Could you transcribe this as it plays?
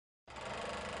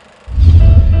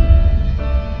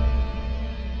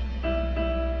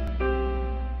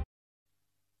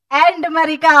And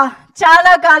మరిక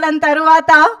చాలా కాలం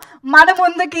తరువాత మన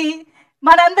ముందుకి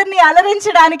మనందరినీ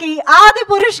అలరించడానికి ఆది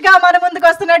పురుష్ గా మన ముందుకు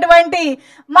వస్తున్నటువంటి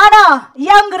మన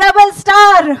young rebel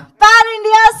star pan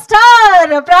India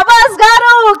star Prabhas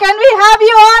గారు, can we have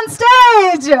you on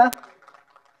stage?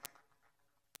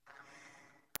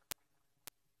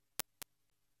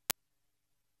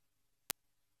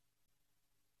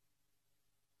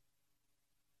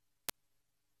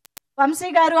 Vamsi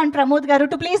గారు అండ్ ప్రమోద్ గారు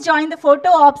to please join the photo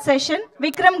op session.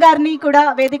 Vikram గారిని కూడా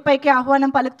వేదిక పైకి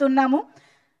ఆహ్వానం పలుకుతున్నాము.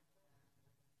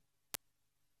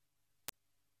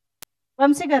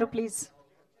 వంశీ గారు please.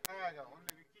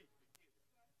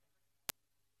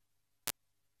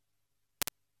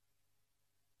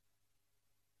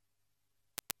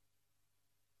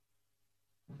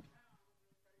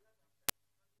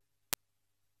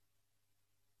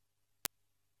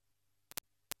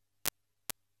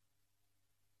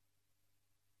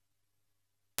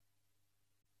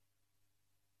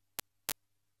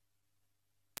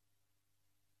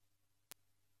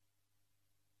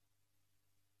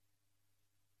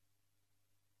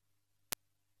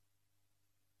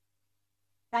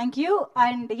 Thank you.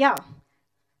 And yeah,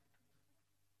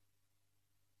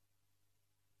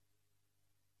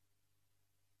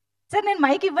 sir నేను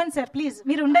మైక్ ఇవ్వండి సార్ ప్లీజ్,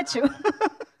 మీరు ఉండొచ్చు.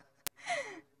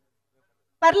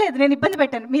 పర్లేదు, నేను ఇబ్బంది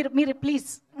పెట్టాను, మీరు please.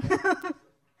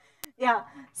 Yeah,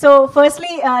 so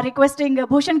firstly requesting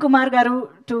Bhushan Kumar గారు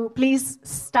to please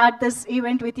start this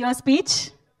event with your speech.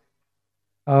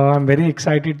 I'm very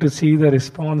excited to see the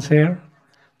response here.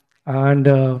 And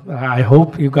I hope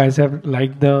you guys have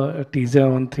liked the teaser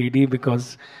on 3D, because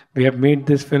we have made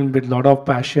this film with a lot of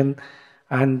passion,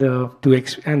 and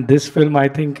and this film I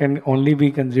think can only be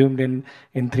consumed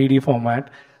in 3D format.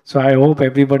 So I hope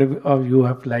everybody of you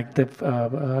have liked the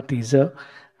teaser,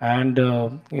 and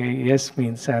yes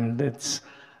means, and it's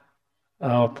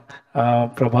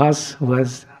Prabhas who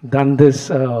has done this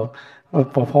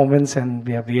performance, and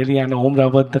we have really, and Om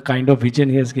Rawat, the kind of vision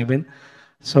he has given.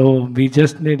 So we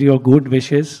just need your good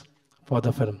wishes for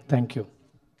the film. Thank you.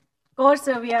 Of course,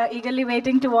 we are eagerly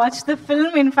waiting to watch the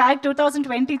film. In fact,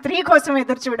 2023 kosam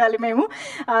edur chudali memu.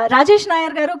 Rajesh Nair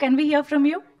garu, can we hear from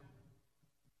you?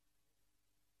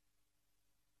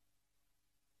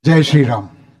 Jai Shri Ram.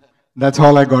 That's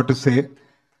all I got to say.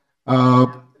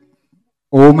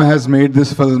 Om has made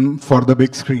this film for the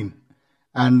big screen,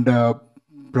 and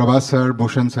Prabhas sir,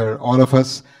 Bhushan sir, all of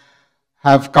us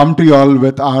have come to you all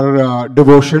with our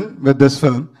devotion with this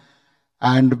film,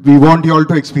 and we want you all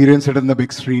to experience it in the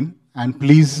big screen, and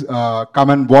please come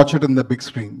and watch it in the big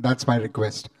screen. That's my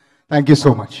request. Thank you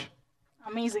so much.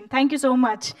 Amazing, thank you so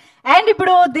much. And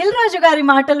ipudu Dil Raju gari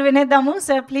maatalu vinedamu.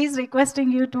 Sir, please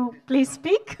requesting you to please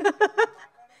speak.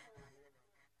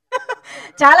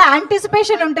 చాలా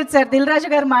anticipation ఉంటుంది sir Dil Raju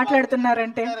గారు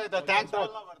మాట్లాడుతున్నారంటే.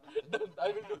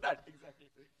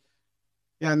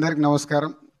 అందరికి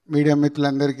నమస్కారం. Media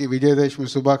మిత్రులందరికీ విజయదశమి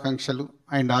శుభాకాంక్షలు.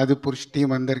 And Adipurush team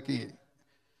అందరికీ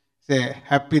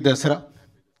happy Dasara.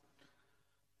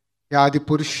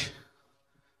 Adipurush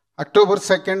October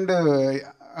 2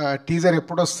 teaser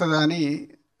ఎప్పుడు వస్తుందా అని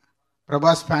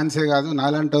ప్రభాస్ ఫ్యాన్సే కాదు,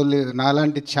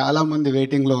 నాలాంటి చాలామంది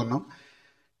వెయిటింగ్లో ఉన్నాం.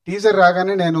 టీజర్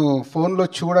రాగానే నేను ఫోన్లో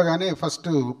చూడగానే ఫస్ట్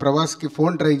ప్రభాస్కి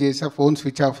ఫోన్ ట్రై చేసా, ఫోన్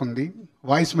స్విచ్ ఆఫ్ ఉంది.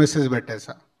 వాయిస్ మెసేజ్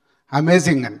పెట్టేసా,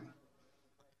 అమేజింగ్ అని.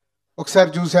 ఒకసారి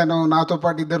చూశాను, నాతో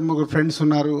పాటు 2-3 ఫ్రెండ్స్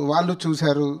ఉన్నారు, వాళ్ళు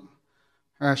చూశారు,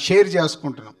 షేర్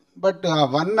చేసుకుంటున్నాం. బట్ ఆ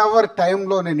 1 hour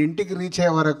టైంలో నేను ఇంటికి రీచ్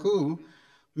అయ్యే వరకు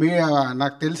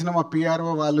నాకు తెలిసిన మా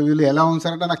పిఆర్ఓ వాళ్ళు వీళ్ళు ఎలా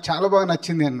ఉంచారంటే నాకు చాలా బాగా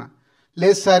నచ్చింది అన్న.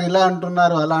 లేదు సార్ ఇలా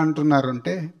అంటున్నారు అలా అంటున్నారు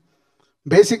అంటే,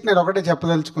 బేసిక్ నేను ఒకటే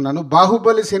చెప్పదలుచుకున్నాను.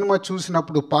 బాహుబలి సినిమా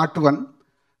చూసినప్పుడు పార్ట్ 1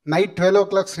 నైట్ 12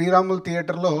 o'clock శ్రీరాములు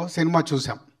థియేటర్లో సినిమా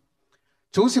చూసాం.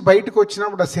 చూసి బయటకు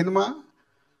వచ్చినప్పుడు ఆ సినిమా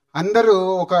అందరూ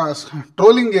ఒక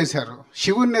ట్రోలింగ్ చేశారు.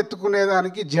 శివుణ్ణి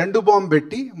ఎత్తుకునేదానికి జెండు బాంబు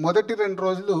పెట్టి మొదటి 2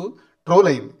 రోజులు ట్రోల్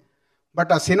అయింది.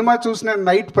 బట్ ఆ సినిమా చూసిన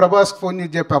నైట్ ప్రభాస్కి ఫోన్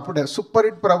చేసి చెప్పి అప్పుడే సూపర్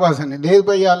హిట్ ప్రభాస్ అని. లేదు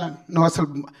భయ్యాలని, నువ్వు అసలు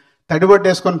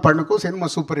తడిబట్టేసుకొని పండుకో, సినిమా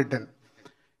సూపర్ హిట్ అని.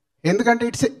 ఎందుకంటే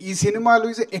ఈ సినిమాలు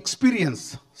ఈజ్ ఎక్స్పీరియన్స్.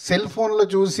 సెల్ ఫోన్లో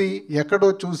చూసి ఎక్కడో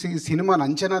చూసి సినిమాని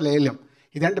అంచనా లేలేం.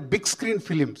 ఇదంటే బిగ్ స్క్రీన్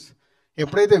ఫిలిమ్స్.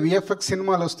 ఎప్పుడైతే విఎఫ్ఎక్స్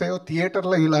సినిమాలు వస్తాయో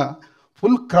థియేటర్లో ఇలా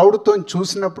ఫుల్ క్రౌడ్తో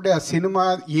చూసినప్పుడే ఆ సినిమా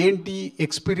ఏంటి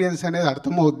ఎక్స్పీరియన్స్ అనేది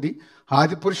అర్థమవుద్ది.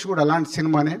 ఆదిపురుష్ కూడా అలాంటి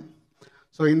సినిమానే.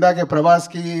 సో ఇందాకే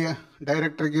ప్రభాస్కి,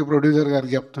 డైరెక్టర్కి, ప్రొడ్యూసర్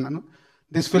గారికి చెప్తున్నాను,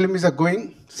 this film is going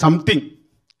something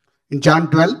in Jan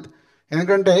 12th.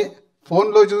 ఎందుకంటే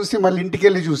ఫోన్లో చూసి మళ్ళీ ఇంటికి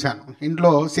వెళ్ళి చూశాను,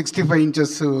 ఇంట్లో 65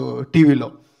 inches టీవీలో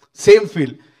సేమ్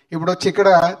ఫీల్. ఇప్పుడు వచ్చి ఇక్కడ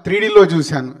 3Dలో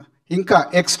చూశాను, ఇంకా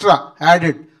ఎక్స్ట్రా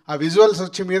యాడెడ్ ఆ విజువల్స్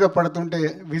వచ్చి మీద పడుతుంటే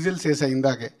విజిల్స్ వేసాయి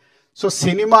ఇందాకే. సో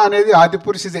సినిమా అనేది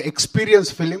Adipurush is experience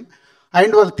film.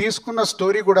 And వాళ్ళు తీసుకున్న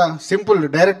స్టోరీ కూడా సింపుల్.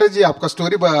 డైరెక్టర్ जी आपका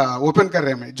स्टोरी ओपन कर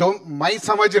रहे हैं, जो मैं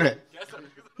समझ रहे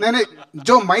नहीं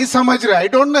जो मैं समझ रहे, I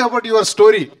don't know about your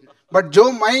story, but जो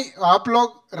मैं आप लोग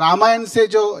रामायण से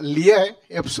जो लिया है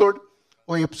एपिसोड,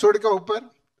 वो एपिसोड के ऊपर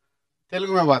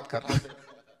तेलुगु में बात कर रहा हूँ.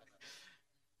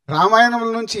 రామాయణం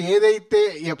నుంచి ఏదైతే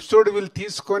ఎపిసోడ్ వీళ్ళు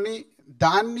తీసుకొని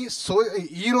దాన్ని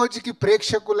ఈ రోజుకి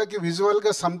ప్రేక్షకులకి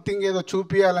విజువల్గా సంథింగ్ ఏదో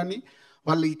చూపించాలని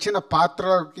వాళ్ళు ఇచ్చిన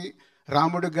పాత్రకి,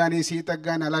 రాముడికి కానీ సీతకు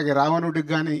కానీ అలాగే రావణుడికి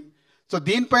కానీ. సో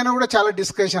దీనిపైన కూడా చాలా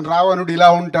డిస్కషన్. రావణుడు ఇలా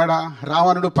ఉంటాడా,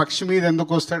 రావణుడు పక్షి మీద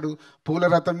ఎందుకు వస్తాడు, పూల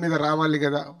రథం మీద రావాలి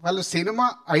కదా. వాళ్ళు సినిమా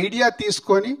ఐడియా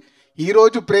తీసుకొని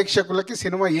ఈరోజు ప్రేక్షకులకి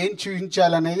సినిమా ఏం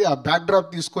చూపించాలనేది ఆ బ్యాక్డ్రాప్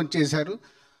తీసుకొని చేశారు.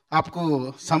 आपको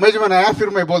समझ में आया फिर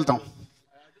मैं बोलता हूँ.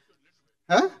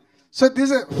 సో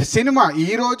దిస్ సినిమా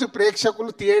ఈరోజు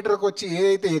ప్రేక్షకులు థియేటర్కి వచ్చి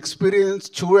ఏదైతే ఎక్స్పీరియన్స్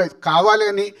కావాలి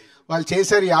అని వాళ్ళు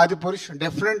చేశారు ఈ ఆదిపురుష్.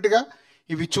 డెఫినెట్గా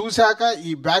ఇవి చూశాక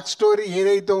ఈ బ్యాక్ స్టోరీ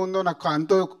ఏదైతే ఉందో నాకు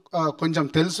అంతో కొంచెం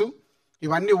తెలుసు.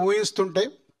 ఇవన్నీ ఊహిస్తుంటే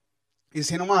ఈ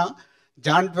సినిమా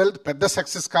జాన్ 12 పెద్ద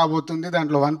సక్సెస్ కాబోతుంది,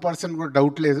 దాంట్లో 1% కూడా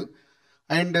డౌట్ లేదు.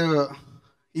 అండ్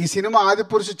ఈ సినిమా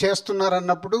ఆదిపురుషు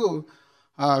చేస్తున్నారన్నప్పుడు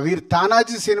వీరి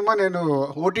తానాజీ సినిమా నేను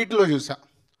ఓటీటీలో చూసా.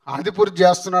 ఆదిపురుష్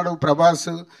చేస్తున్నాడు,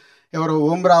 ప్రభాస్ ఎవరో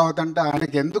ఓం రావత్ అంటే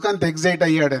ఆయనకి ఎందుకు అంత ఎగ్జైట్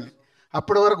అయ్యాడని.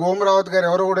 అప్పటి వరకు ఓం రావత్ గారు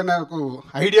ఎవరో కూడా నాకు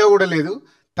ఐడియా కూడా లేదు.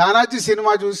 తానాజీ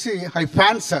సినిమా చూసి ఐ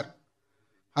ఫ్యాన్స్ సార్.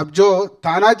 అబ్ జో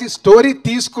తానాజీ స్టోరీ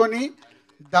తీసుకొని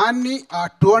దాన్ని ఆ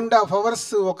 2.5 hours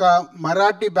ఒక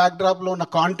మరాఠీ బ్యాక్డ్రాప్లో ఉన్న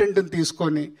కాంటెంట్ని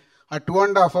తీసుకొని ఆ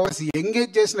 2.5 hours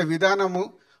ఎంగేజ్ చేసిన విధానము,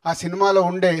 ఆ సినిమాలో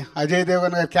ఉండే అజయ్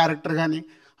దేవగన్ గారి క్యారెక్టర్ కానీ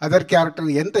అదర్ క్యారెక్టర్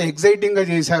ఎంత ఎగ్జైటింగ్గా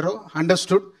చేశారో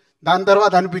అండర్స్టూడ్. దాని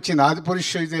తర్వాత అనిపించింది Adipurush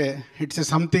it's a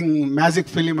something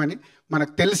magic film అని.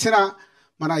 మనకు తెలిసిన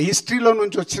మన హిస్టరీలో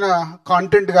నుంచి వచ్చిన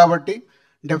కాంటెంట్ కాబట్టి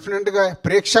డెఫినెట్గా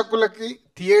ప్రేక్షకులకి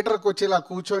థియేటర్కి వచ్చి ఇలా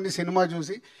కూర్చొని సినిమా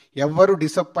చూసి ఎవ్వరు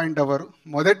డిసప్పాయింట్ అవ్వరు.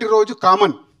 మొదటి రోజు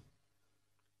కామన్.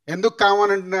 ఎందుకు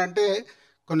కామన్ అంటే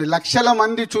కొన్ని లక్షల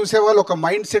మంది చూసేవాళ్ళు ఒక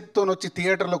మైండ్ సెట్తో వచ్చి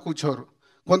థియేటర్లో కూర్చోరు.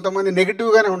 కొంతమంది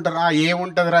నెగిటివ్గానే ఉంటారు,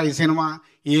 ఏముంటుందిరా ఈ సినిమా,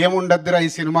 ఏముండద్దురా ఈ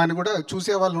సినిమా అని కూడా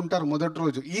చూసేవాళ్ళు ఉంటారు మొదటి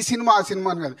రోజు. ఈ సినిమా ఆ సినిమా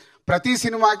అని కాదు, ప్రతి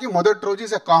సినిమాకి మొదటి రోజు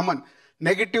is a common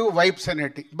negative vibes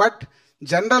అనేటి. బట్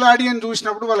జనరల్ ఆడియన్స్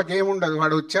చూసినప్పుడు వాళ్ళకి ఏముండదు,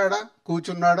 వాడు వచ్చాడా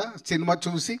కూర్చున్నాడా సినిమా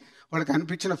చూసి వాడికి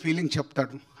అనిపించిన ఫీలింగ్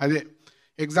చెప్తాడు. అదే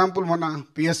ఎగ్జాంపుల్ మొన్న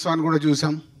PS1 కూడా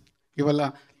చూసాం. ఇవాళ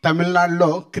తమిళనాడులో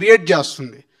క్రియేట్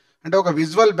చేస్తుంది అంటే ఒక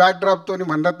విజువల్ బ్యాక్డ్రాప్తో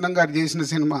మణిరత్నం గారు చేసిన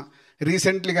సినిమా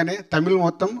రీసెంట్లీగానే తమిళ్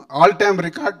మొత్తం ఆల్ టైమ్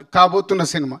రికార్డ్ కాబోతున్న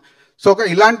సినిమా. సో ఒక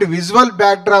ఇలాంటి విజువల్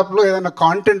బ్యాక్డ్రాప్లో ఏదైనా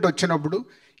కాంటెంట్ వచ్చినప్పుడు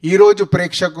ఈరోజు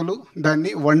ప్రేక్షకులు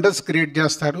దాన్ని వండర్స్ క్రియేట్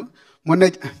చేస్తారు. మొన్న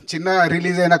చిన్న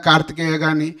రిలీజ్ అయిన కార్తికేయ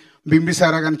కానీ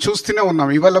బింబిసారా కానీ చూస్తూనే ఉన్నాం.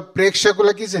 ఇవాళ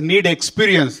ప్రేక్షకులకి నీడ్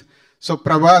ఎక్స్పీరియన్స్. సో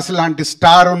ప్రభాస్ లాంటి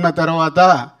స్టార్ ఉన్న తర్వాత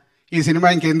ఈ సినిమా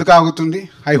ఇంకెందుకు ఆగుతుంది.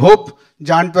 I hope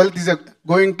John 12 is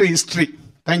going to history.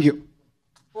 Thank you.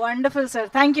 Wonderful, sir.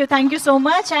 Thank you so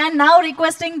much. And now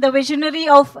requesting the visionary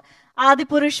of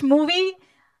Adipurush movie,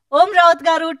 Om Raut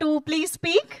garu, to please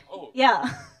speak. Yeah.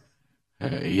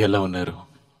 Ella unnaru.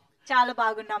 Chala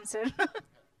bagunnam, sir.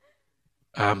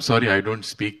 I'm sorry, I don't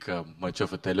speak much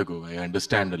of a Telugu. I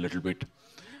understand a little bit.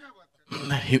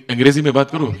 अंग्रेजी में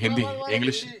बात करूं, Hindi,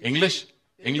 English,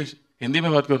 Hindi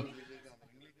में बात करूं.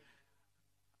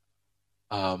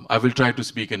 I will try to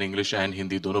speak in English and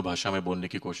Hindi दोनों भाषा में बोलने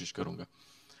की कोशिश करूंगा.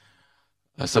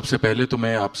 सबसे पहले तो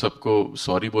मैं आप सबको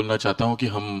सॉरी बोलना चाहता हूं कि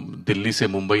हम दिल्ली से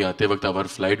मुंबई आते वक्त our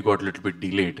flight got little bit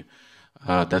delayed.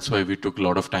 That's why we took a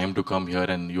lot of time to come here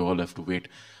and you all have to wait.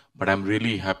 But I'm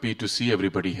really happy to see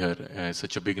everybody here.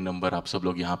 Such a big number. आप सब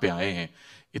लोग यहाँ पे आए हैं,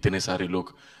 इतने सारे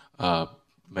लोग.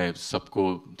 मैं सबको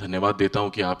धन्यवाद देता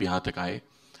हूँ कि आप यहाँ तक आए.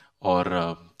 और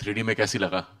 3D में कैसी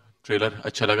लगा ट्रेलर?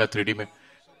 अच्छा लगा 3D में?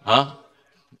 हाँ.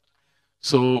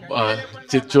 So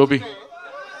जो भी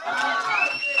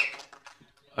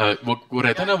वो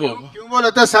रहता ना, वो क्यों बोले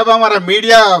तो सब हमारा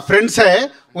मीडिया फ्रेंड्स है,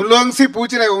 उन लोगों से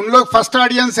पूछ रहे, उन लोग फर्स्ट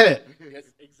ऑडियंस है.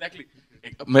 Exactly.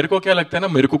 मेरे को क्या लगता है ना,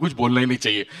 मेरे को कुछ बोलना ही नहीं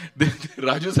चाहिए.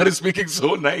 Raju sir is speaking so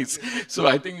nice. So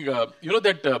I think you know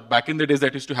that back in the days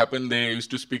that used to happen, they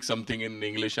used to speak something in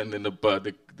English and then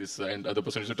this and other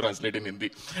person used to translate in Hindi.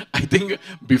 I think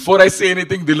before I say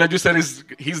anything, Dil Raju sir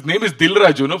his name is Dil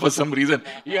Raju, no, for some reason.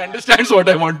 He understands what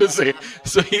I want to say.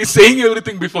 So he is saying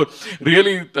everything before.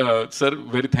 Really, sir,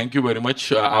 thank you very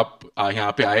much. आप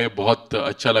यहाँ पे आए, बहुत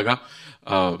अच्छा लगा.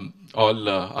 All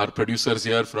our producers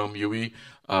here from UV.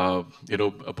 You know,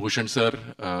 Bhushan sir,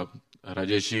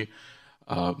 Rajesh ji,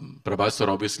 Prabhas sir,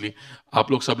 obviously.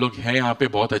 आप लोग सब लोग हैं यहाँ पे,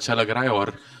 बहुत अच्छा लग रहा है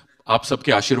और आप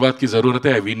सबके आशीर्वाद की ज़रूरत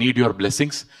है. We need your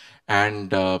blessings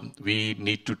and we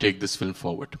need to take this film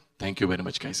forward. Thank you very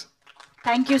much, guys.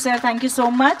 Thank you, sir. Thank you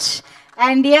so much.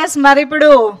 And yes మరి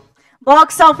ఇప్పుడు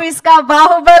బాక్స్ ఆఫీస్ కా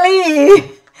బాహుబలి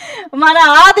మన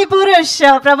ఆది పురుష్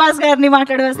ప్రభాస్ గారిని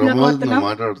మాట్లాడవలసిన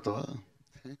మాట్లాడుతావా?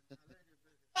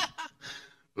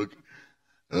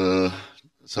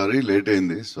 సారీ లేట్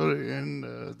అయింది, sorry. And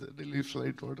Delhi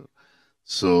flight water.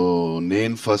 So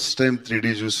నేను first time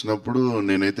 3D చూసినప్పుడు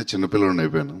నేనైతే చిన్నపిల్లడిని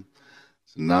అయిపోయాను.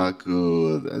 నాకు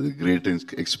అది గ్రేట్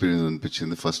ఎక్స్పీరియన్స్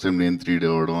అనిపించింది. ఫస్ట్ టైం నేను 3D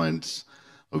అవ్వడం అండ్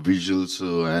విజువల్స్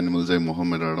యానిమల్స్ అయి మొహం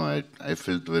మీద రావడం, I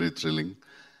felt very thrilling.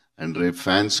 And రేపు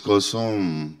ఫ్యాన్స్ కోసం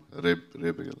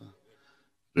రేపే కదా,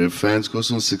 రేపు ఫ్యాన్స్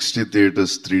కోసం 60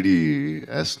 థియేటర్స్ 3D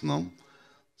వేస్తున్నాం.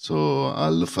 సో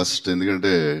వాళ్ళు ఫస్ట్,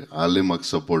 ఎందుకంటే వాళ్ళే మాకు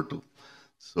సపోర్టు.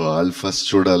 సో వాళ్ళు ఫస్ట్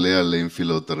చూడాలి, వాళ్ళు ఏం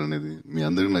ఫీల్ అవుతారు అనేది. మీ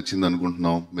అందరికి నచ్చింది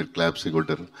అనుకుంటున్నాం, మీరు క్లాప్స్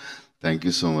కొట్టారు, thank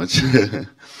you so much.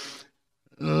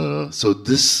 So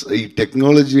ఈ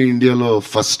టెక్నాలజీ ఇండియాలో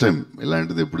ఫస్ట్ టైం,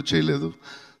 ఇలాంటిది ఎప్పుడు చేయలేదు.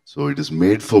 So it is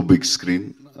made for big screen,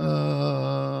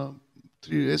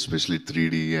 especially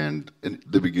 3D and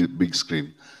the big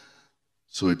screen.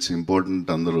 So it's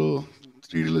important అందరూ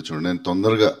 3Dలో చూడండి. నేను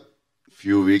తొందరగా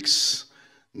ఫ్యూ వీక్స్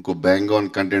ఇంకో బ్యాంగ్ ఆన్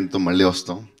కంటెంట్తో మళ్ళీ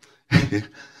వస్తాం.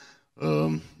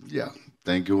 Yeah,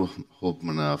 thank you. హోప్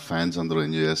మన ఫ్యాన్స్ అందరూ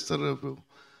ఎంజాయ్ చేస్తారు రేపు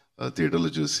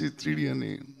థియేటర్లో చూసి 3D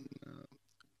అని.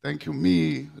 Thank you. మీ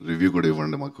రివ్యూ కూడా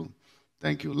ఇవ్వండి మాకు.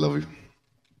 Thank you, love you.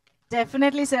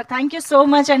 Definitely sir, thank you so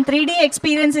much. And 3D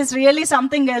experience is really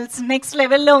something else, next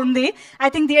లెవెల్లో ఉంది. ఐ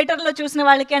థింక్ థియేటర్లో చూసిన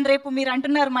వాళ్ళకి, అండ్ రేపు మీరు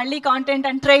అంటున్నారు మళ్ళీ కాంటెంట్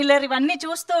అండ్ ట్రైలర్ ఇవన్నీ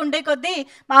చూస్తూ ఉండే కొద్దీ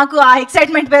మాకు ఆ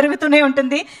ఎక్సైట్మెంట్ పెరుగుతూనే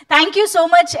ఉంటుంది. Thank you so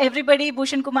much everybody.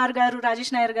 Bhushan Kumar గారు,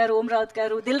 రాజేష్ నాయర్ గారు, ఓం రౌత్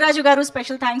గారు, దిల్ రాజు గారు,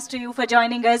 special thanks to you for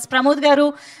joining us. Pramod గారు,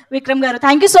 విక్రమ్ గారు,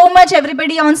 thank you so much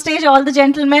everybody on stage, all the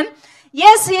gentlemen.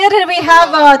 Yes, here we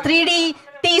have 3D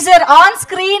teaser on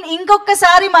screen.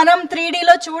 ఇంకొకసారి మనం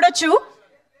 3Dలో చూడొచ్చు.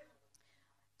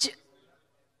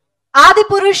 ఆది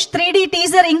పురుష్ 3D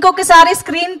టీజర్ ఇంకొకసారి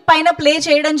స్క్రీన్ పైన ప్లే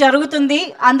చేయడం జరుగుతుంది.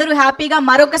 అందరూ హ్యాపీగా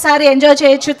మరొకసారి ఎంజాయ్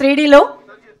చేయొచ్చు 3Dలో.